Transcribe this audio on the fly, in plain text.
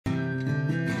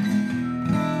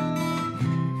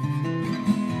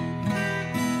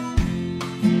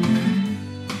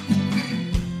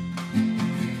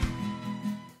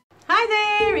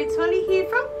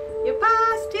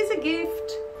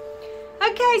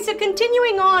Okay, so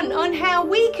continuing on how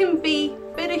we can be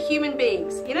better human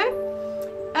beings, you know?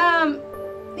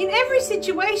 In every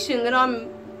situation that I'm,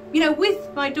 you know,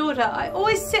 with my daughter, I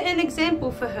always set an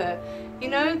example for her, you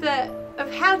know,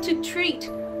 of how to treat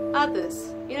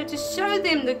others, you know, to show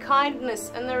them the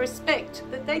kindness and the respect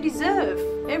that they deserve,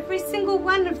 every single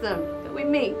one of them that we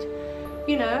meet,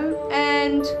 you know.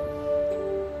 And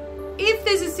if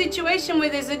there's a situation where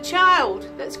there's a child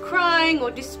that's crying or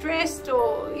distressed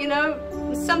or, you know,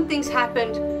 something's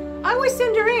happened, I always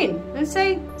send her in and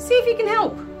say, see if you can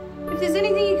help, if there's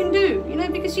anything you can do, you know,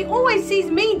 because she always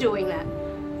sees me doing that,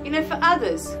 you know, for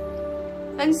others.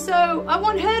 And so I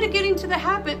want her to get into the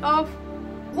habit of,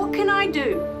 what can I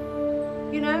do?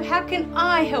 You know, how can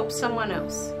I help someone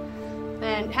else?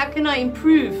 And how can I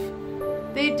improve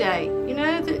their day? You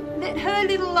know, let her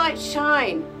little light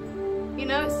shine. You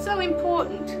know, it's so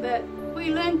important that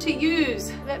we learn to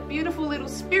use that beautiful little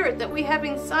spirit that we have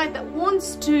inside that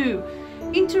wants to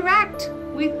interact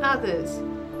with others.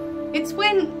 It's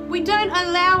when we don't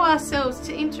allow ourselves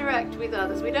to interact with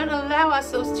others, we don't allow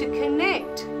ourselves to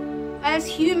connect as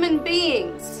human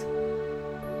beings,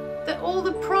 that all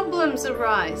the problems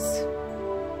arise.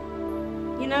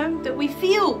 You know, that we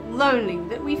feel lonely,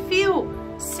 that we feel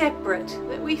separate,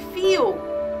 that we feel,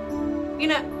 you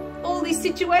know, all these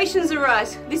situations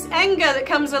arise, this anger that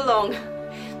comes along,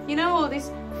 you know, or this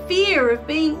fear of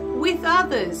being with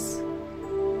others,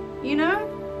 you know.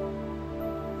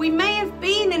 We may have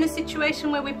been in a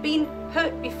situation where we've been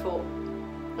hurt before,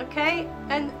 okay?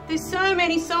 And there's so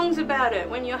many songs about it,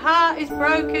 when your heart is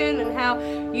broken and how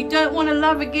you don't want to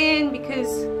love again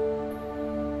because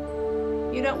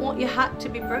you don't want your heart to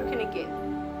be broken again.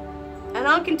 And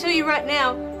I can tell you right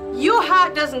now, your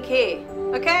heart doesn't care,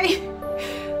 okay?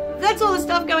 That's all the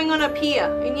stuff going on up here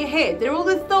in your head. They're all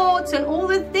the thoughts and all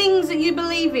the things that you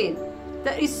believe in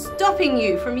that is stopping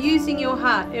you from using your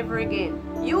heart ever again.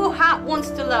 Your heart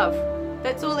wants to love.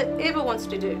 That's all it ever wants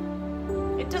to do.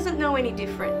 It doesn't know any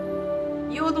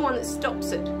different. You're the one that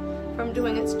stops it from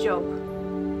doing its job.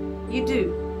 You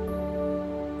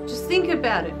do. Just think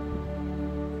about it.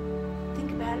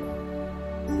 Think about it.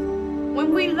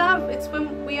 When we love, it's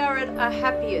when we are at our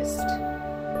happiest.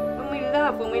 When we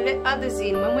love, when we let others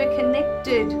in, when we're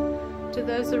connected to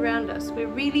those around us, we're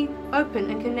really open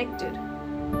and connected.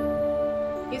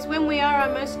 It's when we are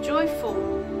our most joyful.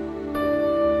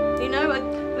 You know, I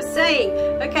was saying,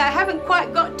 okay, I haven't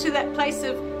quite got to that place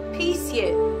of peace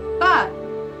yet, but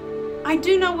I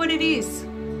do know what it is.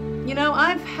 You know,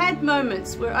 I've had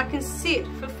moments where I can sit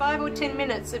for 5 or 10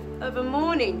 minutes of a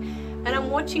morning and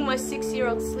I'm watching my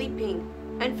 6-year-old sleeping.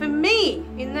 And for me,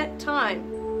 in that time,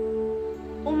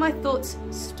 all my thoughts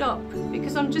stop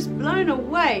because I'm just blown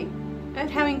away at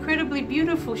how incredibly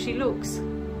beautiful she looks.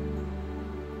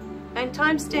 And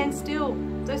time stands still.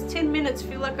 Those 10 minutes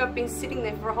feel like I've been sitting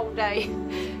there for a whole day,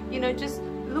 you know, just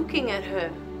looking at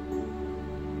her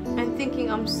and thinking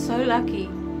I'm so lucky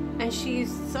and she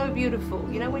is so beautiful.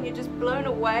 You know, when you're just blown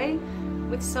away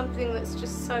with something that's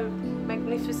just so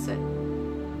magnificent.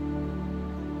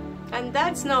 And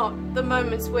that's not the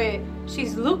moments where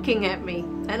she's looking at me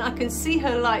and I can see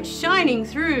her light shining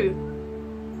through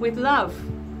with love,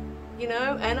 you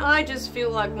know, and I just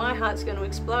feel like my heart's going to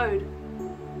explode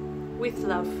with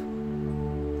love.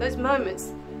 Those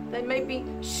moments, they may be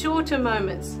shorter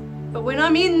moments, but when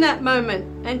I'm in that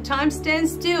moment and time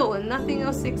stands still and nothing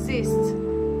else exists,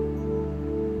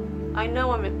 I know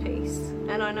I'm at peace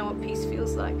and I know what peace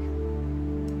feels like.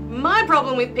 My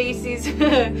problem with peace is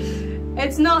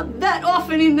it's not that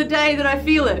often in the day that I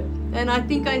feel it, and I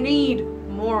think I need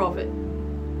more of it.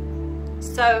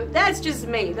 So that's just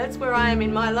me. That's where I am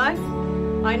in my life.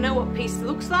 I know what peace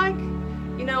looks like.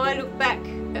 You know, I look back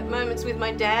at moments with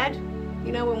my dad,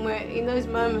 you know, when we're in those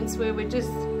moments where I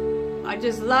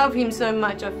just love him so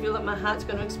much, I feel like my heart's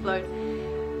going to explode.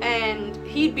 And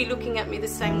he'd be looking at me the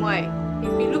same way.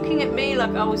 He'd be looking at me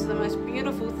like I was the most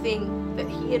beautiful thing that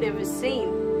he had ever seen.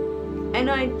 And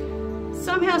I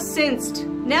somehow sensed,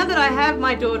 now that I have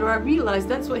my daughter, I realized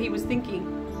that's what he was thinking.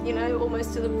 You know,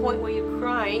 almost to the point where you're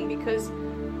crying because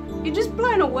you're just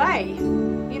blown away.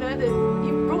 You know, that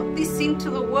you've brought this into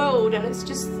the world and it's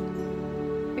just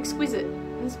exquisite.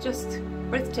 It's just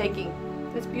breathtaking.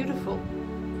 It's beautiful,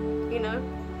 you know.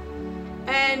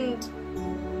 And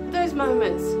those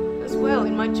moments as well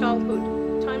in my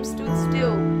childhood, time stood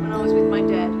still when I was with my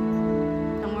dad.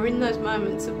 And we're in those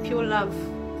moments of pure love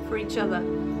for each other,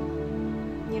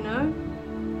 you know.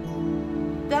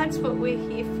 That's what we're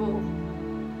here for,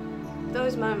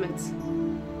 those moments.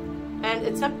 And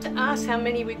it's up to us how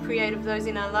many we create of those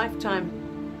in our lifetime.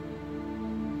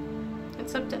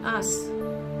 It's up to us.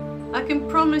 I can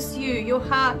promise you, your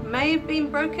heart may have been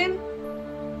broken,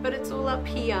 but it's all up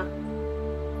here.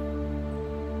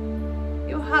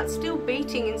 Your heart's still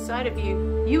beating inside of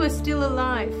you. You are still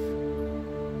alive.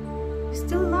 You're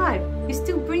still alive. You're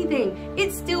still breathing.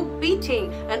 It's still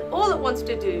beating. And all it wants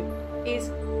to do is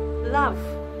love.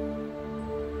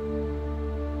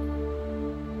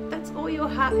 That's all your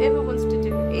heart ever wants to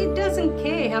do. It doesn't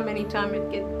care how many times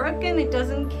it gets broken. It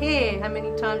doesn't care how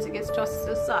many times it gets tossed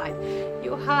aside.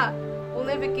 Your heart will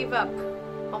never give up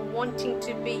on wanting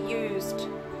to be used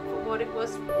for what it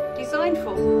was designed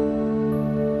for.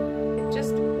 It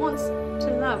just wants to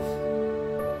love.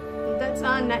 And that's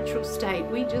our natural state.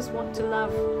 We just want to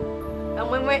love. And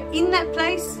when we're in that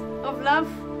place of love,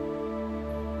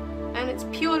 and it's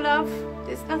pure love,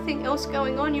 there's nothing else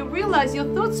going on, you realize your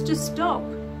thoughts just stop.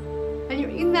 And you're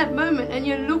in that moment and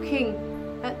you're looking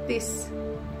at this.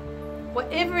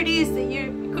 Whatever it is that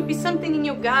it could be something in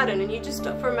your garden, and you just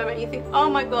stop for a moment and you think, oh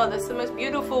my God, that's the most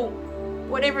beautiful,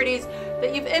 whatever it is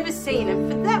that you've ever seen. And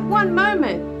for that one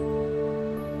moment,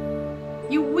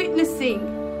 you're witnessing,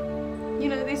 you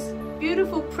know, this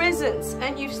beautiful presence,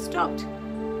 and you've stopped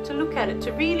to look at it,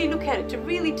 to really look at it, to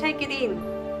really take it in.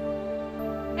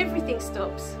 Everything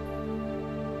stops.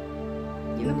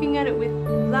 You're looking at it with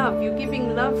love. You're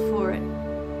giving love for it.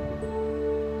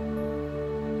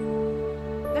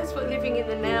 That's what living in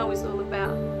the now is all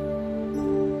about.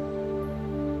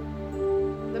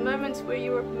 The moments where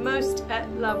you're most at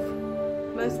love,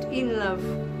 most in love.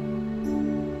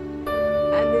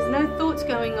 And there's no thoughts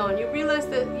going on. You realize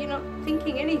that you're not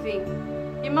thinking anything.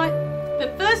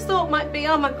 The first thought might be,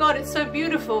 oh my God, it's so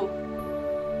beautiful.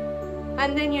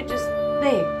 And then you're just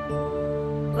there,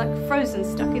 like frozen,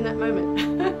 stuck in that moment.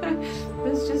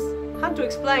 It's just hard to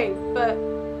explain, but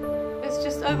it's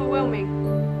just overwhelming.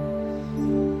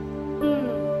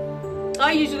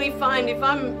 I usually find if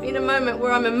I'm in a moment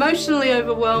where I'm emotionally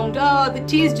overwhelmed, the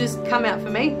tears just come out for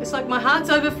me. It's like my heart's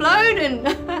overflowed and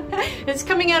it's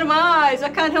coming out of my eyes. I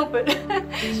can't help it.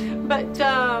 But,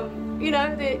 you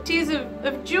know, the tears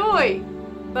of joy.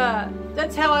 But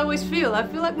that's how I always feel. I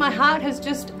feel like my heart has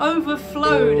just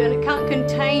overflowed and it can't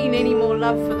contain any more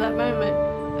love for that moment.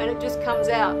 And it just comes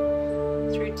out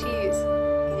through tears,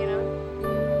 you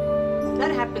know.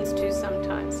 That happens too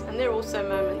sometimes. And there are also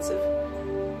moments of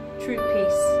true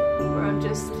peace where I'm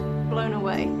just blown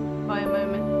away by a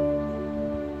moment.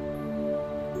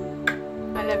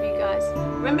 I love you guys.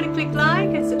 Remember to click like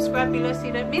and subscribe below so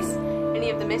you don't miss any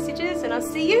of the messages, and I'll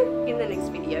see you in the next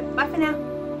video. Bye for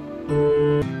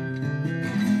now.